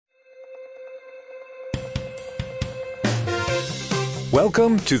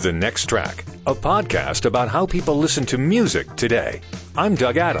Welcome to The Next Track, a podcast about how people listen to music today. I'm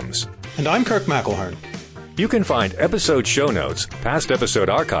Doug Adams. And I'm Kirk McElhearn. You can find episode show notes, past episode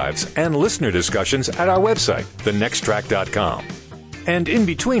archives, and listener discussions at our website, thenexttrack.com. And in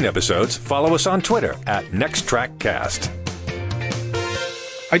between episodes, follow us on Twitter at NextTrackCast.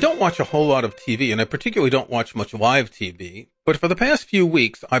 I don't watch a whole lot of TV, and I particularly don't watch much live TV, but for the past few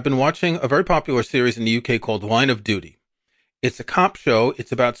weeks, I've been watching a very popular series in the UK called Line of Duty. It's a cop show.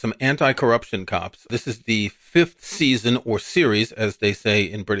 It's about some anti-corruption cops. This is the 5th season, or series, as they say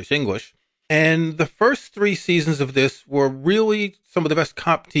in British English. And the first 3 seasons of this were really some of the best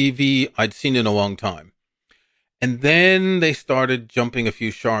cop TV I'd seen in a long time. And then they started jumping a few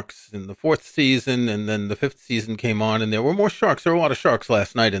sharks in the 4th season, and then the 5th season came on, and there were more sharks. There were a lot of sharks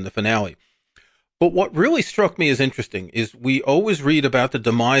last night in the finale. But what really struck me as interesting is we always read about the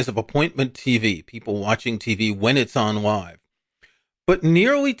demise of appointment TV, people watching TV when it's on live. But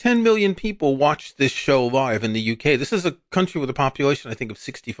nearly 10 million people watch this show live in the UK. This is a country with a population, I think, of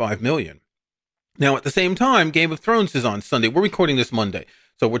 65 million. Now, at the same time, Game of Thrones is on Sunday. We're recording this Monday,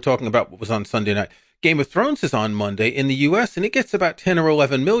 so we're talking about what was on Sunday night. Game of Thrones is on Monday in the US, and it gets about 10 or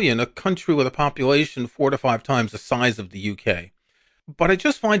 11 million, a country with a population 4 to 5 times the size of the UK. But I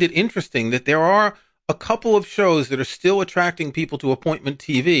just find it interesting that there are a couple of shows that are still attracting people to appointment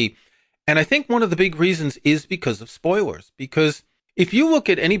TV. And I think one of the big reasons is because of spoilers. Because if you look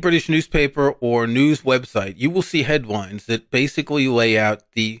at any British newspaper or news website, you will see headlines that basically lay out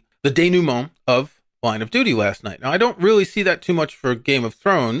the denouement of Line of Duty last night. Now, I don't really see that too much for Game of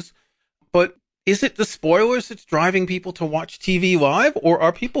Thrones, but is it the spoilers that's driving people to watch TV live, or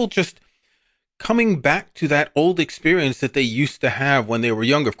are people just coming back to that old experience that they used to have when they were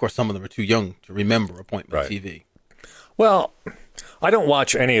younger? Of course, some of them are too young to remember appointment TV. Well, I don't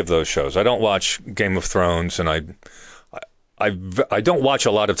watch any of those shows. I don't watch Game of Thrones, and I don't watch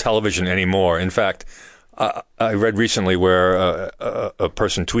a lot of television anymore. In fact, I read recently where a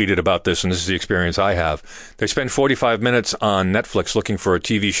person tweeted about this, and this is the experience I have. They spend 45 minutes on Netflix looking for a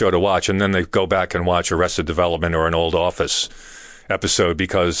TV show to watch, and then they go back and watch Arrested Development or an old Office episode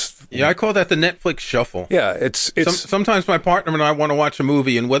because... Yeah, I call that the Netflix shuffle. Yeah, it's sometimes my partner and I want to watch a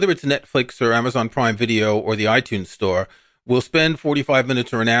movie, and whether it's Netflix or Amazon Prime Video or the iTunes Store, we'll spend 45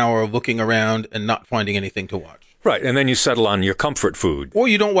 minutes or an hour looking around and not finding anything to watch. Right, and then you settle on your comfort food. Or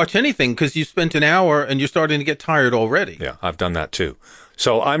you don't watch anything because you spent an hour and you're starting to get tired already. Yeah, I've done that too.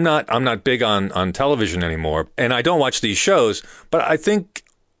 So I'm not big on television anymore, and I don't watch these shows, but I think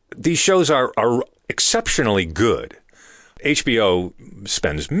these shows are exceptionally good. HBO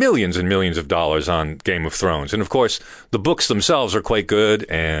spends millions and millions of dollars on Game of Thrones. And, of course, the books themselves are quite good,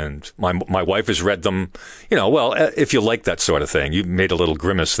 and my wife has read them. You know, well, if you like that sort of thing. You made a little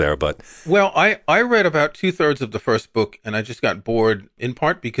grimace there, but... Well, I read about 2/3 of the first book, and I just got bored, in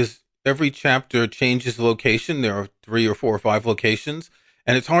part because every chapter changes location. There are 3 or 4 or 5 locations,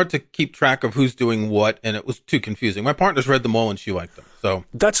 and it's hard to keep track of who's doing what, and it was too confusing. My partner's read them all, and she liked them. So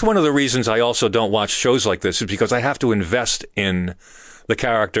that's one of the reasons I also don't watch shows like this, is because I have to invest in the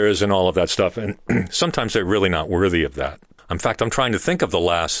characters and all of that stuff, and sometimes they're really not worthy of that. In fact, I'm trying to think of the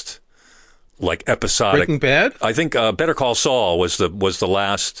last, episodic... Breaking Bad? I think Better Call Saul was the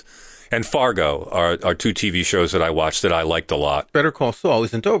last, and Fargo are 2 TV shows that I watched that I liked a lot. Better Call Saul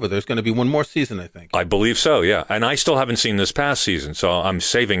isn't over. There's going to be one more season, I think. I believe so, yeah. And I still haven't seen this past season, so I'm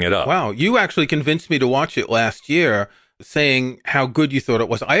saving it up. Wow, you actually convinced me to watch it last year, saying how good you thought it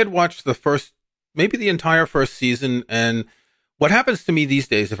was. I had watched maybe the entire first season, and what happens to me these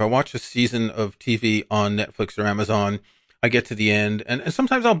days, if I watch a season of TV on Netflix or Amazon, I get to the end, and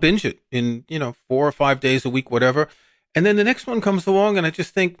sometimes I'll binge it in, 4 or 5 days a week, whatever, and then the next one comes along, and I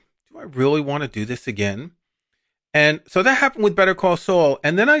just think, do I really want to do this again? And so that happened with Better Call Saul,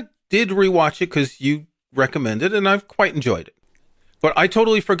 and then I did rewatch it because you recommended, and I've quite enjoyed it. But I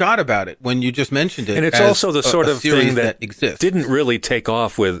totally forgot about it when you just mentioned it. And it's also the sort of thing that exists. Didn't really take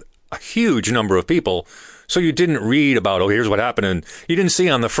off with a huge number of people. So you didn't read about, here's what happened. And you didn't see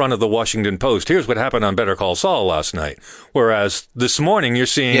on the front of the Washington Post, here's what happened on Better Call Saul last night. Whereas this morning you're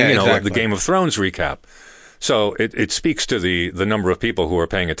seeing, the Game of Thrones recap. So it speaks to the number of people who are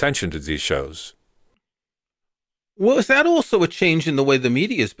paying attention to these shows. Well, is that also a change in the way the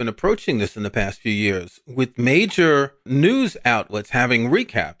media has been approaching this in the past few years, with major news outlets having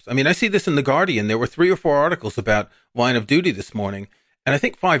recaps? I mean, I see this in The Guardian. There were 3 or 4 articles about Line of Duty this morning, and I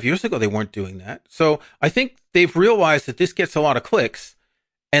think 5 years ago they weren't doing that. So I think they've realized that this gets a lot of clicks,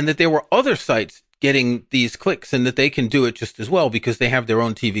 and that there were other sites getting these clicks, and that they can do it just as well because they have their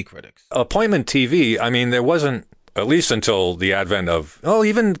own TV critics. Appointment TV, I mean, there wasn't, at least until the advent of,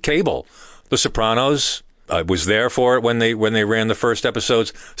 even cable. The Sopranos, I was there for it when they ran the first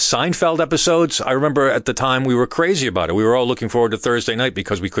episodes. Seinfeld episodes, I remember at the time we were crazy about it. We were all looking forward to Thursday night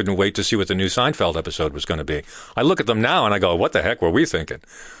because we couldn't wait to see what the new Seinfeld episode was going to be. I look at them now and I go, what the heck were we thinking?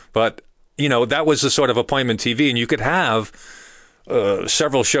 But, that was the sort of appointment TV, and you could have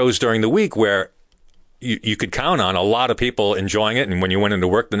several shows during the week where you could count on a lot of people enjoying it, and when you went into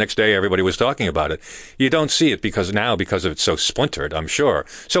work the next day, everybody was talking about it. You don't see it because it's so splintered, I'm sure.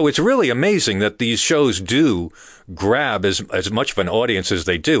 So it's really amazing that these shows do grab as much of an audience as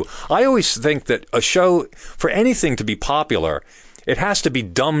they do. I always think that a show, for anything to be popular, it has to be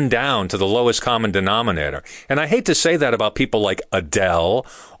dumbed down to the lowest common denominator. And I hate to say that about people like Adele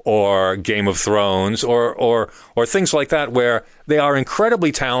or Game of Thrones or things like that, where they are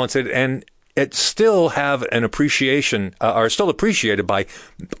incredibly talented and it still have an appreciation, are still appreciated by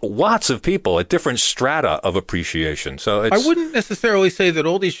lots of people at different strata of appreciation. So I wouldn't necessarily say that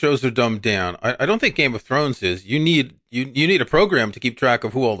all these shows are dumbed down. I don't think Game of Thrones is. You need a program to keep track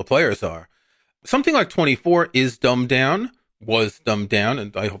of who all the players are. Something like 24 is dumbed down, was dumbed down,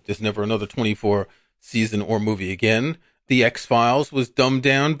 and I hope there's never another 24 season or movie again. The X-Files was dumbed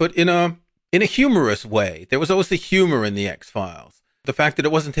down, but in a humorous way. There was always the humor in the X-Files. The fact that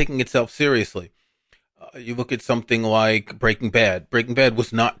it wasn't taking itself seriously. You look at something like Breaking Bad. Breaking Bad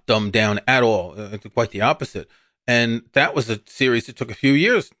was not dumbed down at all, quite the opposite. And that was a series that took a few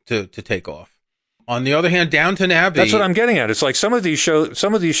years to take off. On the other hand, Downton Abbey. That's what I'm getting at. It's like some of these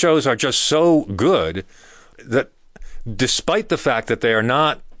shows are just so good that despite the fact that they are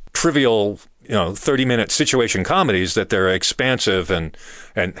not trivial, 30-minute situation comedies, that they're expansive and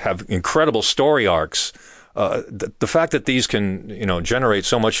have incredible story arcs. The fact that these can, generate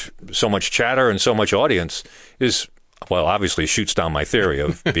so much chatter and so much audience is, well, obviously shoots down my theory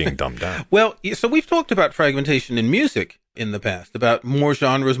of being dumbed down. Well, so we've talked about fragmentation in music in the past, about more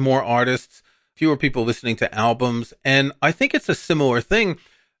genres, more artists, fewer people listening to albums. And I think it's a similar thing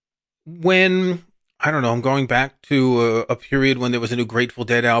when, I don't know, I'm going back to a period when there was a new Grateful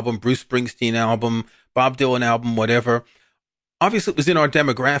Dead album, Bruce Springsteen album, Bob Dylan album, whatever. Obviously, it was in our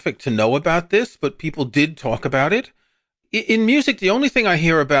demographic to know about this, but people did talk about it. In music, the only thing I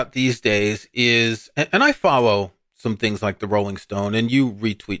hear about these days is, and I follow some things like the Rolling Stone, and you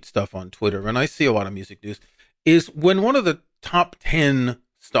retweet stuff on Twitter, and I see a lot of music news, is when one of the top 10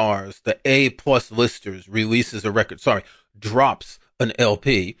 stars, the A+ listers, drops an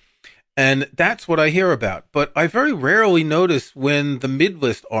LP. And that's what I hear about. But I very rarely notice when the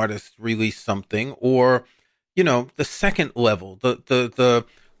mid-list artists release something, or the second level, the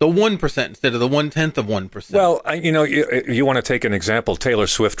 1% instead of the 1/10 of 1%. Well, you want to take an example. Taylor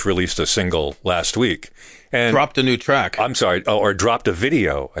Swift released a single last week and dropped a new track. I'm sorry, or dropped a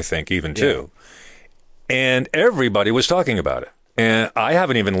video, I think, even too. And everybody was talking about it. And I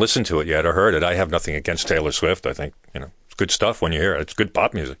haven't even listened to it yet or heard it. I have nothing against Taylor Swift. I think, it's good stuff when you hear it. It's good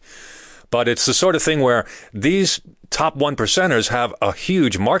pop music. But it's the sort of thing where these top 1%ers have a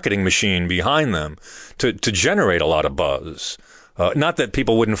huge marketing machine behind them to generate a lot of buzz. Not that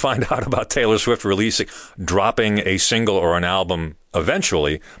people wouldn't find out about Taylor Swift dropping a single or an album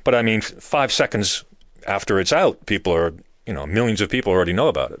eventually, but 5 seconds after it's out, people are, millions of people already know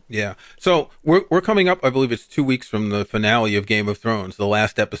about it. Yeah. So we're coming up, I believe it's 2 weeks from the finale of Game of Thrones, the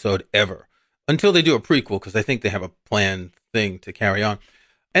last episode ever, until they do a prequel, because I think they have a planned thing to carry on.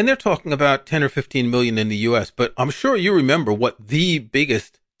 And they're talking about 10 or 15 million in the U.S., but I'm sure you remember what the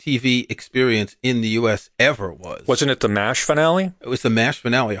biggest TV experience in the U.S. ever was. Wasn't it the MASH finale? It was the MASH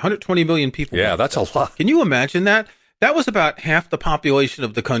finale. 120 million people. Yeah, that's a lot. Can you imagine that? That was about half the population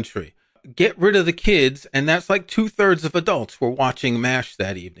of the country. Get rid of the kids, and that's like 2/3 of adults were watching MASH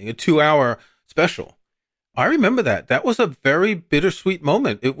that evening, a 2-hour special. I remember that. That was a very bittersweet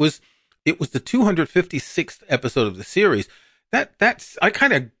moment. It was the 256th episode of the series. That's I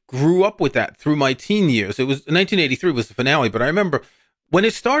kind of grew up with that through my teen years. It was 1983 was the finale, but I remember when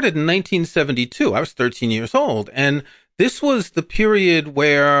it started in 1972. I was 13 years old, and this was the period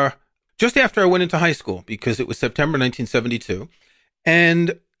where just after I went into high school, because it was September 1972,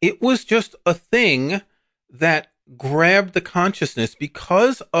 and it was just a thing that grabbed the consciousness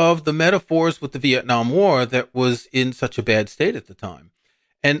because of the metaphors with the Vietnam War that was in such a bad state at the time.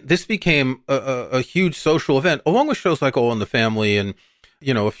 And this became a huge social event, along with shows like All in the Family and,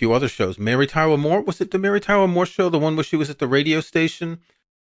 a few other shows. Mary Tyler Moore, was it the Mary Tyler Moore show, the one where she was at the radio station?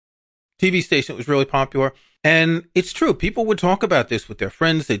 TV station that was really popular. And it's true, people would talk about this with their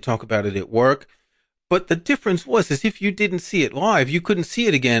friends, they'd talk about it at work. But the difference was, is if you didn't see it live, you couldn't see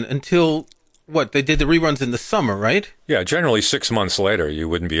it again until, they did the reruns in the summer, right? Yeah, generally 6 months later, you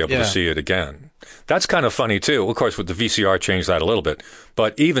wouldn't be able to see it again. That's kind of funny, too. Of course, with the VCR changed that a little bit.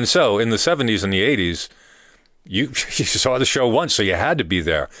 But even so, in the 70s and the 80s, you saw the show once, so you had to be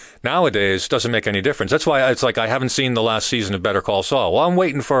there. Nowadays, it doesn't make any difference. That's why it's like I haven't seen the last season of Better Call Saul. Well, I'm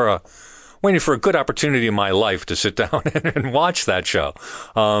waiting for a good opportunity in my life to sit down and watch that show.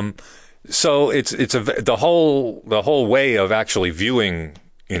 So the whole way of actually viewing,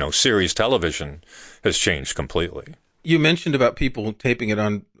 series television has changed completely. You mentioned about people taping it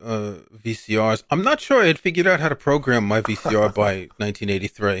on VCRs. I'm not sure I had figured out how to program my VCR by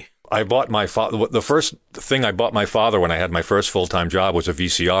 1983. I bought my father. The first thing I bought my father when I had my first full-time job was a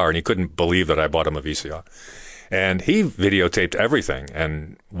VCR, and he couldn't believe that I bought him a VCR. And he videotaped everything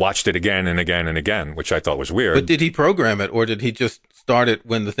and watched it again and again and again, which I thought was weird. But did he program it, or did he just start it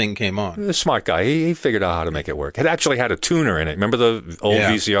when the thing came on? A smart guy. He figured out how to make it work. It actually had a tuner in it. Remember the old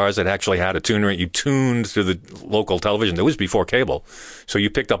VCRs that actually had a tuner in it? You tuned to the local television. It was before cable. So you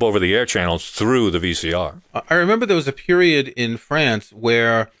picked up over-the-air channels through the VCR. I remember there was a period in France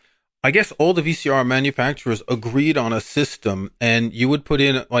where I guess all the VCR manufacturers agreed on a system, and you would put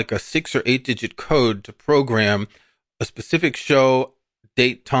in like a 6 or 8 digit code to program a specific show,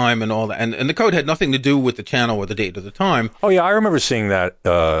 date, time, and all that. And the code had nothing to do with the channel or the date or the time. Oh, yeah. I remember seeing that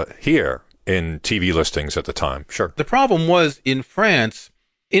here in TV listings at the time. Sure. The problem was in France,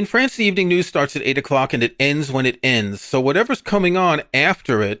 the evening news starts at 8 o'clock and it ends when it ends. So whatever's coming on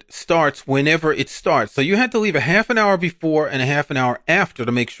after it starts whenever it starts. So you had to leave a half an hour before and a half an hour after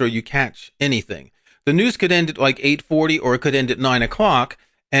to make sure you catch anything. The news could end at like 8:40 or it could end at 9 o'clock.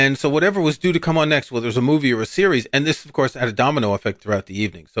 And so whatever was due to come on next, whether it was a movie or a series, and this, of course, had a domino effect throughout the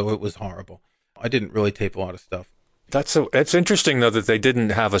evening. So it was horrible. I didn't really tape a lot of stuff. It's interesting, though, that they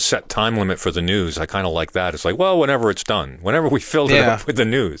didn't have a set time limit for the news. I kind of like that. It's like, well, whenever it's done, whenever we filled it up with the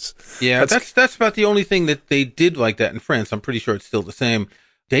news. Yeah, that's about the only thing that they did like that in France. I'm pretty sure it's still the same.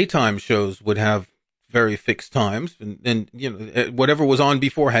 Daytime shows would have very fixed times, and whatever was on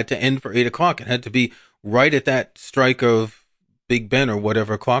before had to end for 8 o'clock. It had to be right at that strike of Big Ben or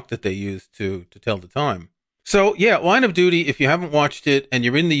whatever clock that they used to tell the time. So, yeah, Line of Duty, if you haven't watched it and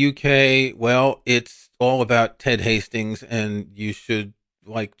you're in the UK, well, it's all about Ted Hastings, and you should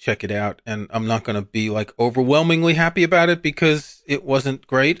check it out. And I'm not going to be overwhelmingly happy about it because it wasn't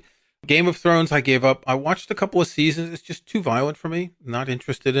great. Game of Thrones, I gave up. I watched a couple of seasons. It's just too violent for me. Not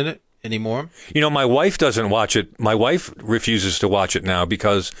interested in it anymore. My wife doesn't watch it. My wife refuses to watch it now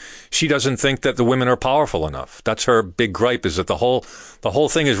because she doesn't think that the women are powerful enough. That's her big gripe, is that the whole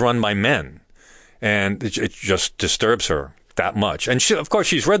thing is run by men, and it just disturbs her that much. And she, of course,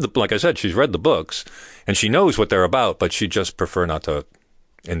 she's read she's read the books, and she knows what they're about, but she just prefer not to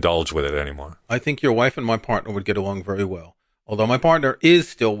indulge with it anymore. I think your wife and my partner would get along very well. Although my partner is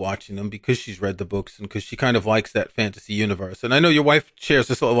still watching them because she's read the books and because she kind of likes that fantasy universe. And I know your wife shares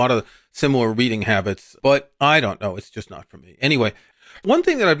a lot of similar reading habits, but I don't know. It's just not for me. Anyway, one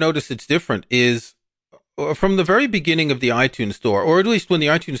thing that I've noticed that's different is from the very beginning of the iTunes store, or at least when the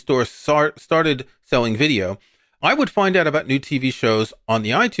iTunes store started selling video, I would find out about new TV shows on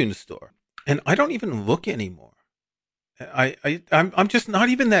the iTunes store. And I don't even look anymore. I'm just not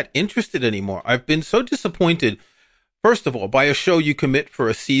even that interested anymore. I've been so disappointed, first of all, by a show you commit for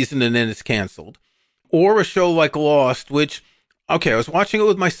a season and then it's canceled, or a show like Lost, which, okay, I was watching it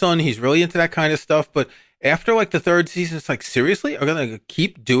with my son. He's really into that kind of stuff. But after the third season, it's like, seriously? Are we going to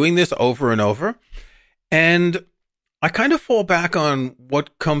keep doing this over and over? And I kind of fall back on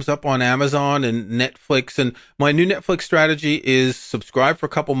what comes up on Amazon and Netflix. And my new Netflix strategy is subscribe for a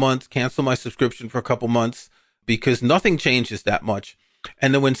couple months, cancel my subscription for a couple months, because nothing changes that much.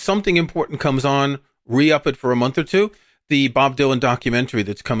 And then when something important comes on, re-up it for a month or two. The Bob Dylan documentary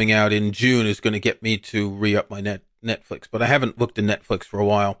that's coming out in June is going to get me to re-up my Netflix, but I haven't looked at Netflix for a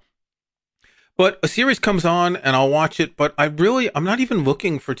while. But a series comes on and I'll watch it, but I'm not even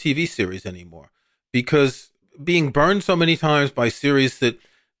looking for TV series anymore, because being burned so many times by series that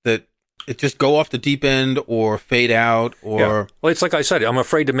it just go off the deep end or fade out or... Yeah. Well, it's like I said, I'm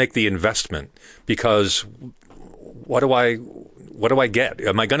afraid to make the investment because what do I get?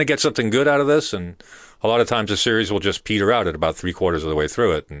 Am I going to get something good out of this? And a lot of times the series will just peter out at about 3/4 of the way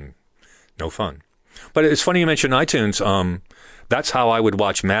through it, and no fun. But it's funny you mentioned iTunes. That's how I would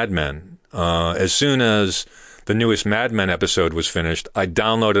watch Mad Men. As soon as the newest Mad Men episode was finished, I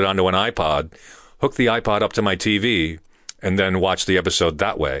downloaded onto an iPod, hooked the iPod up to my TV, and then watched the episode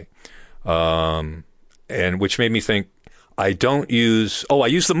that way. And which made me think, I use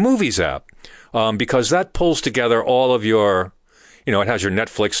the Movies app, because that pulls together all of your, it has your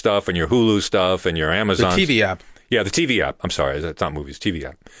Netflix stuff and your Hulu stuff and your Amazon. The TV app. Yeah, the TV app. I'm sorry, it's not Movies, TV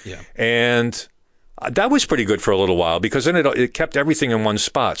app. Yeah. And that was pretty good for a little while because then it kept everything in one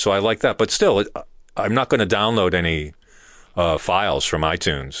spot. So I like that. But still, I'm not going to download any files from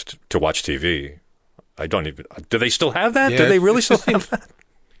iTunes to watch TV. I don't even. Do they still have that? Yeah, Do they really still have that?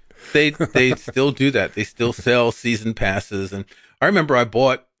 They still do that. They still sell season passes. And I remember I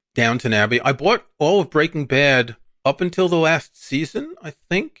bought Downton Abbey. I bought all of Breaking Bad up until the last season, I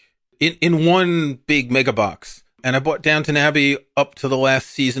think, in one big mega box. And I bought Downton Abbey up to the last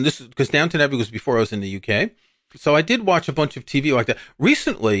season. This is because Downton Abbey was before I was in the UK. So I did watch a bunch of TV like that.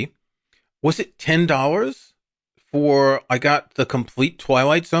 Recently, was it $10 I got the complete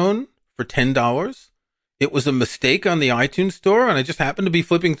Twilight Zone for $10? It was a mistake on the iTunes store, and I just happened to be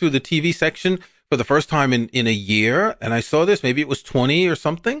flipping through the TV section for the first time in a year, and I saw this. Maybe it was 20 or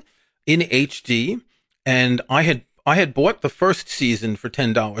something in HD, and I had bought the first season for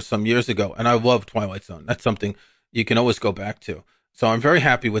 $10 some years ago, and I love Twilight Zone. That's something you can always go back to. So I'm very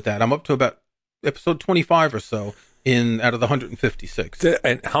happy with that. I'm up to about episode 25 or so out of the 156.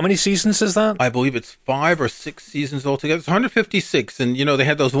 And how many seasons is that? I believe it's 5 or 6 seasons altogether. It's 156, and they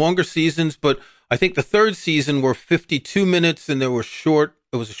had those longer seasons, but I think the third season were 52 minutes, and it was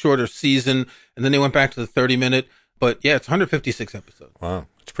a shorter season, and then they went back to the 30-minute. But yeah, it's 156 episodes. Wow,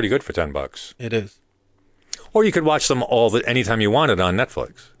 it's pretty good for $10. It is. Or you could watch them anytime you wanted on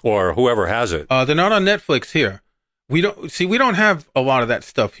Netflix, or whoever has it. They're not on Netflix here. We don't have a lot of that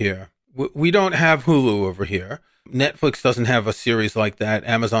stuff here. We don't have Hulu over here. Netflix doesn't have a series like that.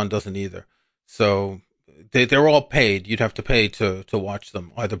 Amazon doesn't either. So they're all paid. You'd have to pay to watch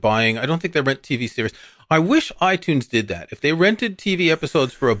them, either buying. I don't think they rent TV series. I wish iTunes did that. If they rented TV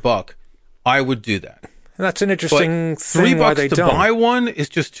episodes for $1, I would do that. That's an interesting thing. $3 why they to don't. buy one is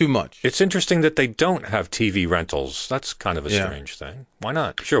just too much. It's interesting that they don't have TV rentals. That's kind of a strange thing. Why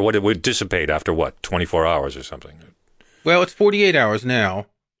not? Sure, it would dissipate after 24 hours or something. Well, it's 48 hours now.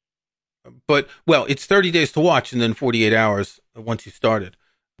 But, it's 30 days to watch and then 48 hours once you started,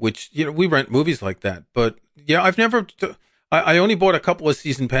 which, we rent movies like that. But, yeah, I only bought a couple of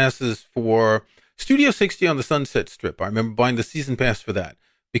season passes for Studio 60 on the Sunset Strip. I remember buying the season pass for that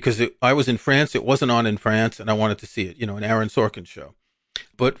because I was in France. It wasn't on in France, and I wanted to see it, an Aaron Sorkin show.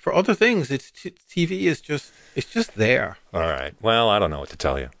 But for other things, TV is it's just there. All right. Well, I don't know what to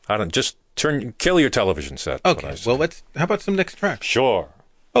tell you. Kill your television set. Okay. Well, how about some next tracks? Sure.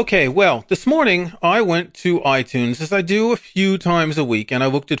 Okay, well, this morning I went to iTunes, as I do a few times a week, and I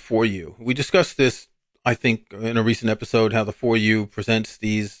looked at For You. We discussed this, I think, in a recent episode, how the For You presents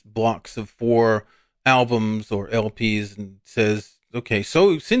these blocks of 4 albums or LPs and says, okay,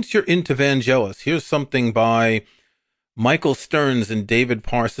 so since you're into Vangelis, here's something by Michael Stearns and David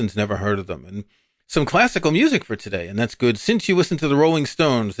Parsons, never heard of them, and some classical music for today, and that's good. Since you listen to the Rolling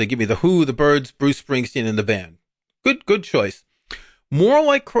Stones, they give me the Who, the Byrds, Bruce Springsteen, and the band. Good choice. More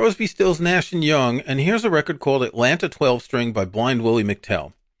like Crosby, Stills, Nash & Young, and here's a record called Atlanta 12-String by Blind Willie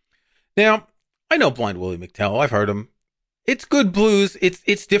McTell. Now, I know Blind Willie McTell. I've heard him. It's good blues.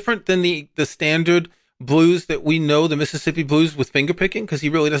 It's different than the standard blues that we know, the Mississippi blues with fingerpicking, because he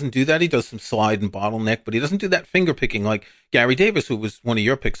really doesn't do that. He does some slide and bottleneck, but he doesn't do that fingerpicking like Gary Davis, who was one of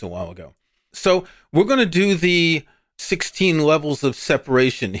your picks a while ago. So we're going to do the 16 levels of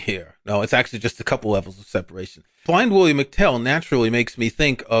separation here. No, it's actually just a couple levels of separation. Blind Willie McTell naturally makes me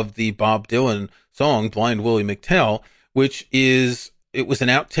think of the Bob Dylan song, Blind Willie McTell, which it was an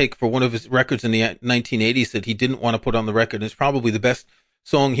outtake for one of his records in the 1980s that he didn't want to put on the record. It's probably the best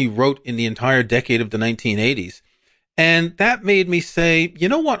song he wrote in the entire decade of the 1980s. And that made me say, you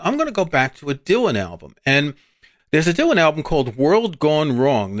know what? I'm going to go back to a Dylan album. And there's a Dylan album called World Gone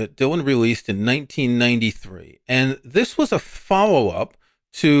Wrong that Dylan released in 1993. And this was a follow-up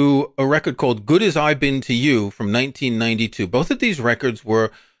to a record called Good As I Been to You from 1992. Both of these records were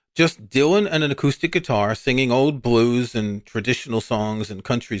just Dylan and an acoustic guitar singing old blues and traditional songs and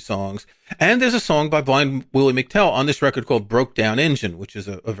country songs. And there's a song by Blind Willie McTell on this record called Broke Down Engine, which is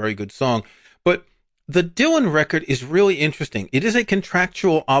a very good song. But the Dylan record is really interesting. It is a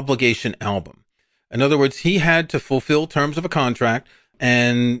contractual obligation album. In other words, he had to fulfill terms of a contract,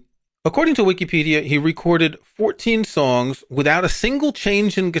 and according to Wikipedia, he recorded 14 songs without a single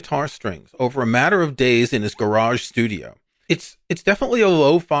change in guitar strings over a matter of days in his garage studio. It's definitely a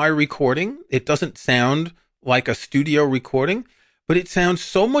lo-fi recording. It doesn't sound like a studio recording, but it sounds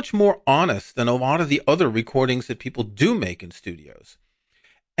so much more honest than a lot of the other recordings that people do make in studios.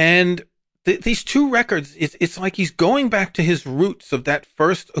 And these two records, it's like he's going back to his roots of that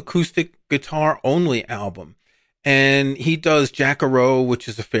first acoustic guitar only album. And he does Jackaroo, which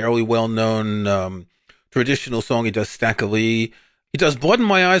is a fairly well-known traditional song. He does Stack-a-Lee. He does Blood in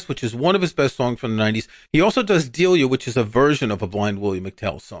My Eyes, which is one of his best songs from the 90s. He also does Delia, which is a version of a Blind Willie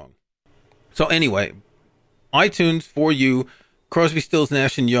McTell song. So anyway, iTunes For You, Crosby, Stills,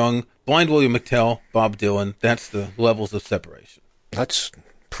 Nash & Young, Blind Willie McTell, Bob Dylan. That's the levels of separation. That's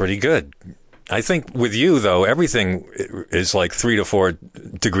pretty good. I think with you, though, everything is like 3 to 4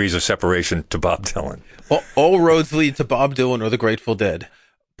 degrees of separation to Bob Dylan. Well, all roads lead to Bob Dylan or the Grateful Dead.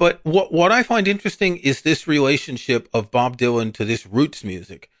 But what I find interesting is this relationship of Bob Dylan to this roots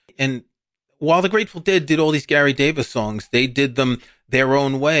music. And while the Grateful Dead did all these Gary Davis songs, they did them their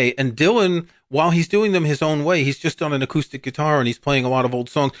own way. And Dylan, while he's doing them his own way, he's just on an acoustic guitar and he's playing a lot of old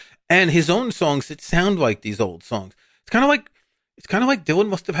songs and his own songs that sound like these old songs. It's kind of like Dylan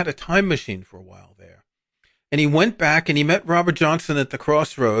must have had a time machine for a while there. And he went back and he met Robert Johnson at the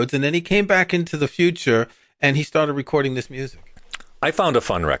Crossroads, and then he came back into the future and he started recording this music. I found a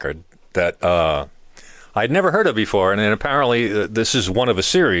fun record that I'd never heard of before, and then apparently this is one of a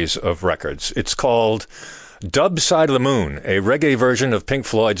series of records. It's called Dub Side of the Moon, a reggae version of Pink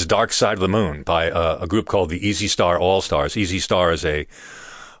Floyd's Dark Side of the Moon by a group called the Easy Star All-Stars. Easy Star is a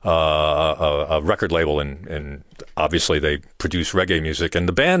record label, and obviously they produce reggae music. And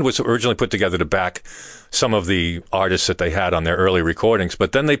the band was originally put together to back some of the artists that they had on their early recordings,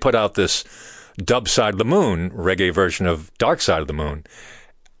 but then they put out this Dub Side of the Moon, reggae version of Dark Side of the Moon.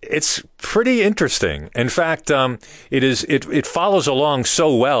 It's pretty interesting. In fact, it follows along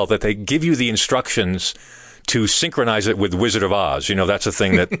so well that they give you the instructions to synchronize it with Wizard of Oz. You know, that's a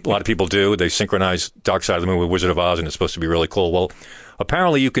thing that a lot of people do. They synchronize Dark Side of the Moon with Wizard of Oz, and it's supposed to be really cool. Well,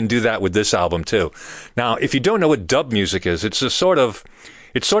 apparently you can do that with this album too. Now, if you don't know what dub music is, it's sort of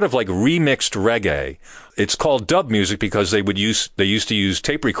like remixed reggae. It's called dub music because they used to use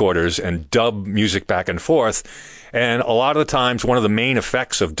tape recorders and dub music back and forth. And a lot of the times, one of the main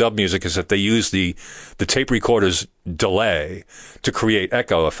effects of dub music is that they use the tape recorder's delay to create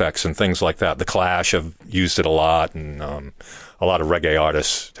echo effects and things like that. The Clash have used it a lot, and a lot of reggae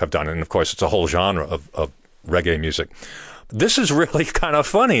artists have done it. And of course, it's a whole genre of reggae music. This is really kind of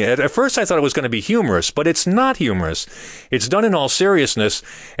funny. At first, I thought it was going to be humorous, but it's not humorous. It's done in all seriousness.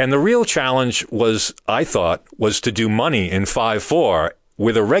 And the real challenge I thought, was to do Money in 5/4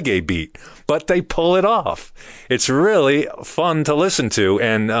 with a reggae beat. But they pull it off. It's really fun to listen to.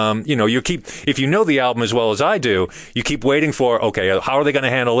 And, if you know the album as well as I do, you keep waiting for, okay, how are they going to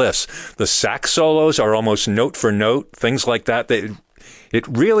handle this? The sax solos are almost note for note, things like that. It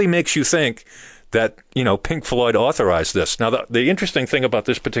really makes you think that, Pink Floyd authorized this. Now, the interesting thing about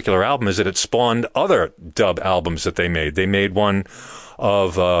this particular album is that it spawned other dub albums that they made. They made one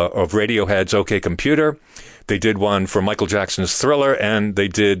of Radiohead's OK Computer. They did one for Michael Jackson's Thriller, and they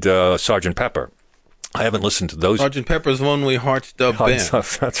did Sgt. Pepper. I haven't listened to those. Sgt. Pepper's Lonely Hearts dub band.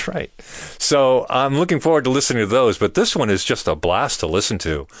 That's right. So I'm looking forward to listening to those, but this one is just a blast to listen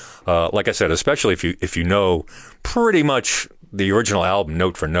to. Like I said, especially if you know pretty much the original album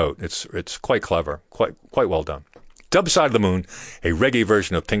note for note. It's quite clever, quite well done. Dub Side of the Moon, a reggae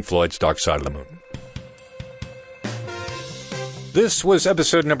version of Pink Floyd's Dark Side of the Moon. This was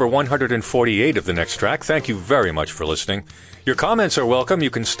episode number 148 of The Next Track. Thank you very much for listening. Your comments are welcome. You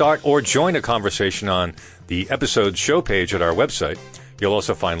can start or join a conversation on the episode show page at our website. You'll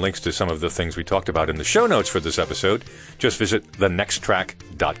also find links to some of the things we talked about in the show notes for this episode. Just visit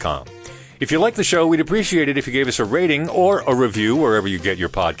thenexttrack.com. If you like the show, we'd appreciate it if you gave us a rating or a review wherever you get your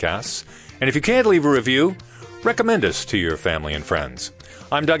podcasts. And if you can't leave a review, recommend us to your family and friends.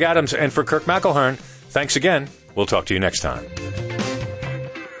 I'm Doug Adams, and for Kirk McElhearn, thanks again. We'll talk to you next time.